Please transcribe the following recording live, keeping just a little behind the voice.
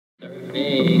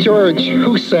George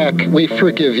Husak, we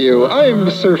forgive you.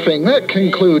 I'm surfing. That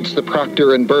concludes the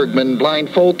Proctor and Bergman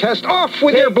blindfold test. Off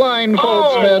with your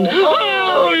blindfolds, men. Look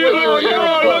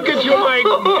at you, my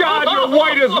God, you're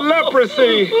white as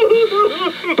leprosy.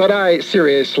 But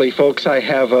seriously, folks, I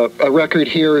have a record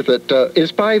here that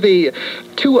is by the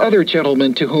two other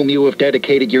gentlemen to whom you have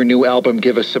dedicated your new album,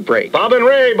 Give Us a Break. Bob and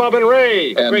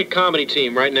Ray. A great comedy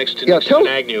team right next to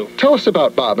Agnew. Tell us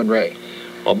about Bob and Ray.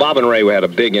 Well, Bob and Ray had a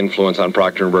big influence on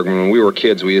Proctor and Bergman. When we were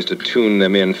kids, we used to tune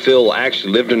them in. Phil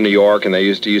actually lived in New York, and they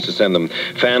used to send them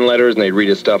fan letters, and they'd read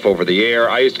his stuff over the air.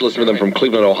 I used to listen to them from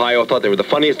Cleveland, Ohio. Thought they were the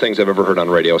funniest things I've ever heard on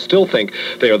radio. Still think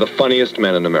they are the funniest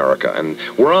men in America. And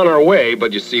we're on our way,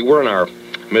 but you see, we're in our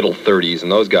middle 30s,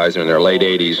 and those guys are in their late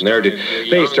 80s, and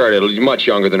they started much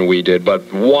younger than we did, but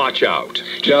watch out.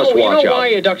 Just watch out. You know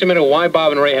why, Dr. Demento, why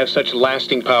Bob and Ray have such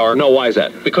lasting power? No, why is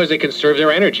that? Because they conserve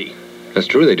their energy. That's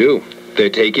true, they do. They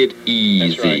take it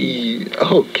easy. Right.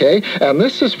 Okay, and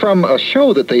this is from a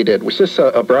show that they did. Was this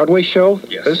a Broadway show?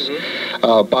 Yes.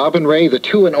 Bob and Ray, the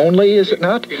two and only, is it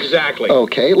not? Exactly.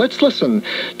 Okay, let's listen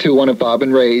to one of Bob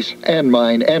and Ray's and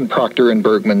mine and Proctor and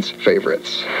Bergman's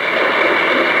favorites.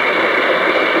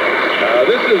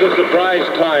 This is a surprise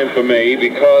time for me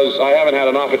because I haven't had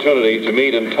an opportunity to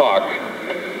meet and talk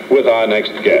with our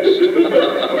next guest.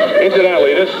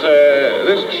 Incidentally, this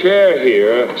chair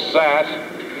here sat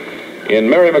in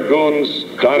Mary McGoon's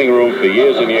dining room for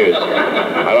years and years.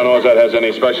 I don't know if that has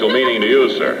any special meaning to you,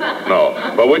 sir. No.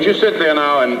 But would you sit there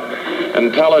now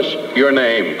and tell us your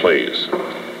name, please?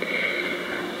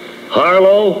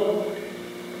 Harlow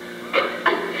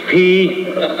P.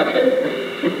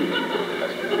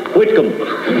 Whitcomb.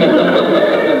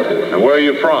 And where are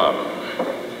you from?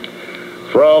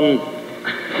 From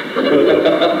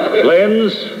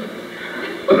Glens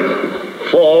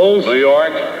Falls, New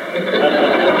York?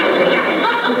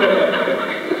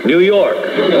 New York.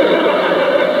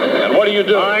 And what do you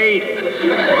do? I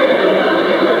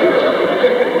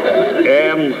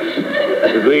am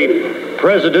the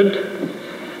president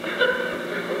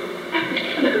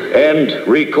and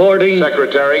recording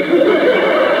secretary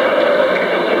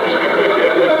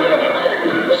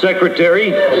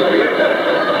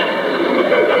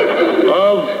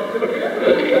of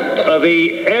the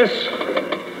STOA.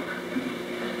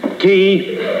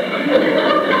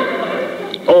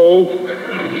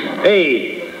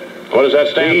 What does that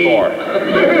stand for?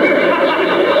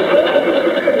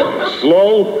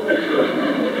 Slow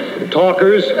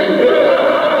Talkers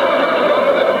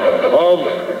of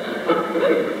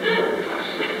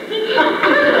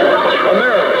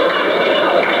America.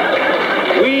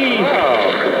 We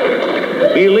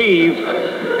believe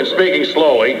in speaking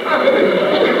slowly,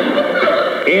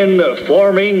 in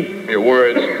forming your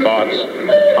words, thoughts,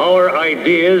 our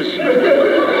ideas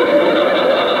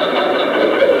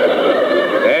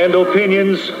and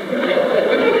opinions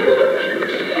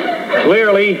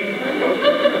clearly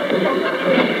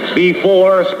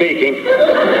before speaking.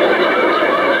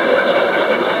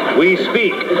 We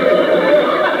speak.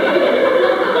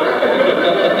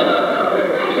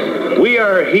 We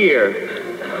are here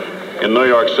in New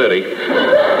York City,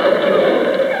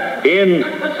 in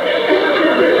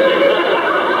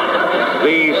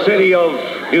the city of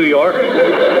New York,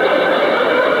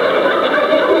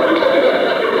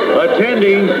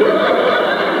 attending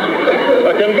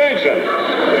a convention,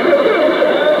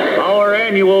 our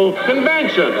annual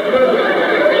convention,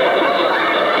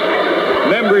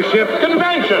 membership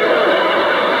convention.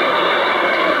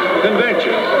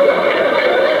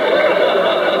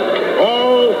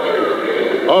 All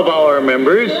of our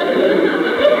members,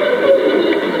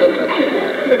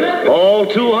 all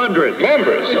 200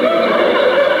 members,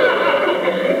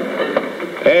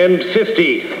 and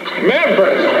 50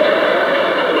 members,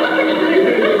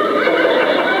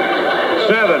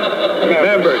 7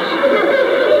 members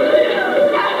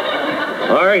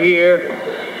are here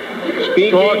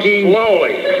speaking talking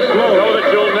slowly, so that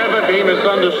you'll never be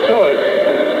misunderstood,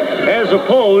 as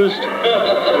opposed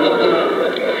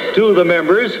to the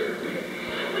members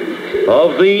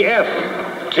of the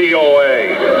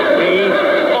FTOA.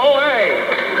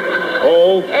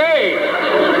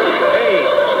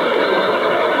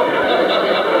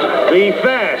 The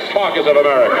Fast Talkers of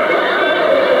America.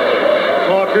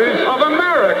 Talkers of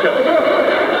America.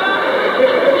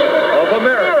 Of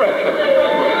America.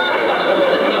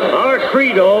 Our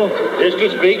credo is to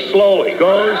speak slowly.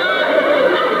 Goes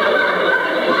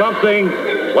something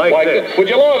like this. Would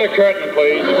you lower the curtain,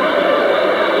 please?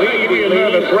 We give you a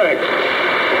nervous wreck.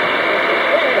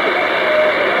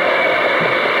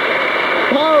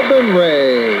 Bob and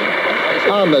Ray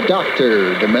on the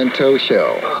Dr. Demento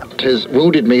Show. bullet has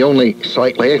wounded me only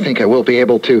slightly. I think I will be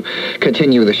able to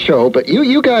continue the show. But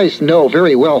you guys know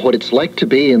very well what it's like to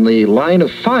be in the line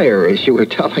of fire, as you were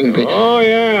telling me. Oh,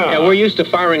 yeah. Yeah, we're used to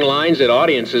firing lines at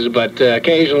audiences, but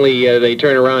occasionally they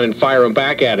turn around and fire them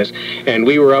back at us. And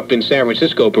we were up in San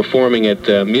Francisco performing at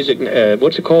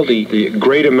what's it called? The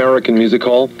Great American Music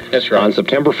Hall. That's right. On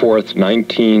September 4th,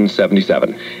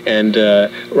 1977. And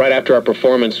right after our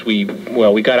performance, we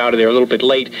got out of there a little bit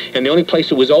late, and the only place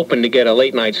that was open to get a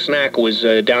late-night snack was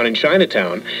down in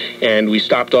Chinatown. And we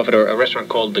stopped off at a restaurant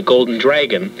called the Golden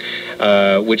Dragon,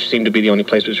 which seemed to be the only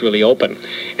place that was really open.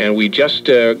 And we just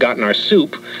gotten our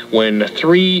soup when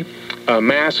three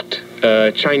masked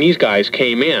Chinese guys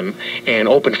came in and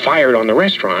opened fire on the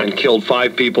restaurant. And killed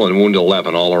 5 people and wounded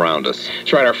 11 all around us.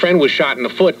 That's right. Our friend was shot in the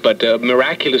foot, but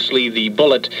miraculously the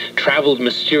bullet traveled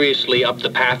mysteriously up the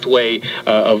pathway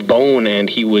of bone, and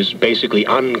he was basically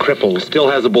uncrippled. Still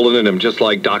has a bullet in him, just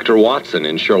like Dr. Watson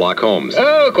in Sherlock Holmes.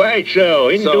 Oh, quite so.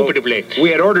 Indubitably. So,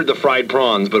 we had ordered the fried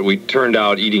prawns, but we turned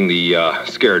out eating the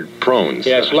scared prawns.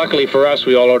 Yes, luckily for us,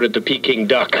 we all ordered the Peking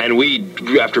duck. And we,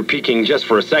 after peeking just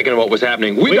for a second of what was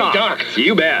happening, we ducked.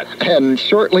 You bet. And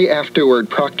shortly afterward,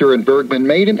 Proctor and Bergman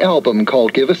made an album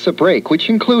called Give Us a Break, which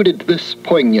included this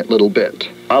poignant little bit.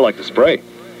 I like the spray.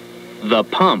 The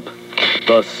pump.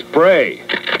 The spray.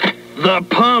 The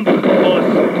pump.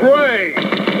 The spray.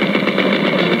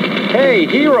 Hey,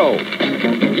 hero,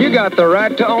 you got the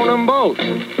right to own them both.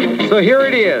 So here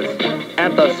it is,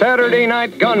 at the Saturday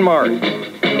Night Gun Mart.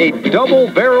 A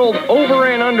double-barreled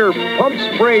over-and-under pump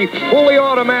spray, fully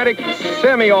automatic,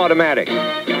 semi-automatic.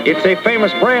 It's a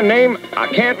famous brand name. I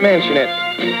can't mention it.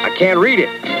 I can't read it.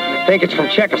 I think it's from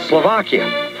Czechoslovakia.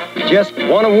 Just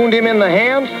want to wound him in the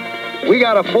hand? We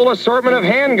got a full assortment of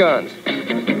handguns.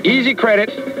 Easy credit,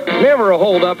 never a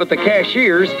hold-up at the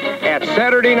cashiers at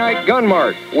Saturday Night Gun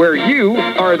Mart, where you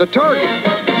are the target.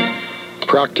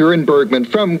 Proctor and Bergman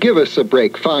from Give Us a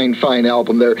Break. Fine, fine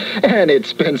album there. And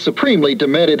it's been supremely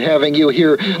demented having you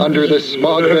here under the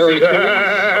smog barrier.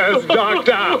 Yes,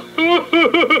 Doctor.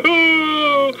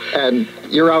 And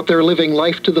you're out there living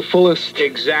life to the fullest.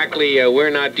 Exactly. We're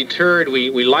not deterred.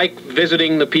 We like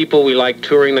visiting the people. We like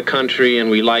touring the country, and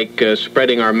we like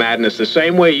spreading our madness the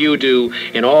same way you do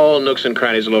in all nooks and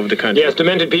crannies all over the country. Yes,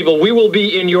 demented people, we will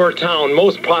be in your town,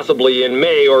 most possibly in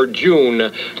May or June.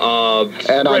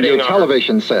 And on your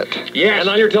television set. Yes. And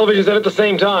on your television set at the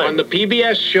same time. On the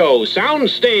PBS show,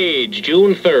 Soundstage,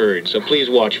 June 3rd. So please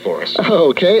watch for us.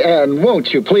 Okay, and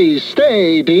won't you please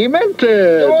stay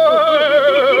demented?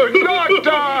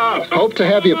 Doctor! Hope to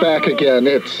have you back again.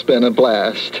 It's been a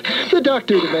blast. The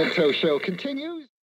Dr. Demento Show continues.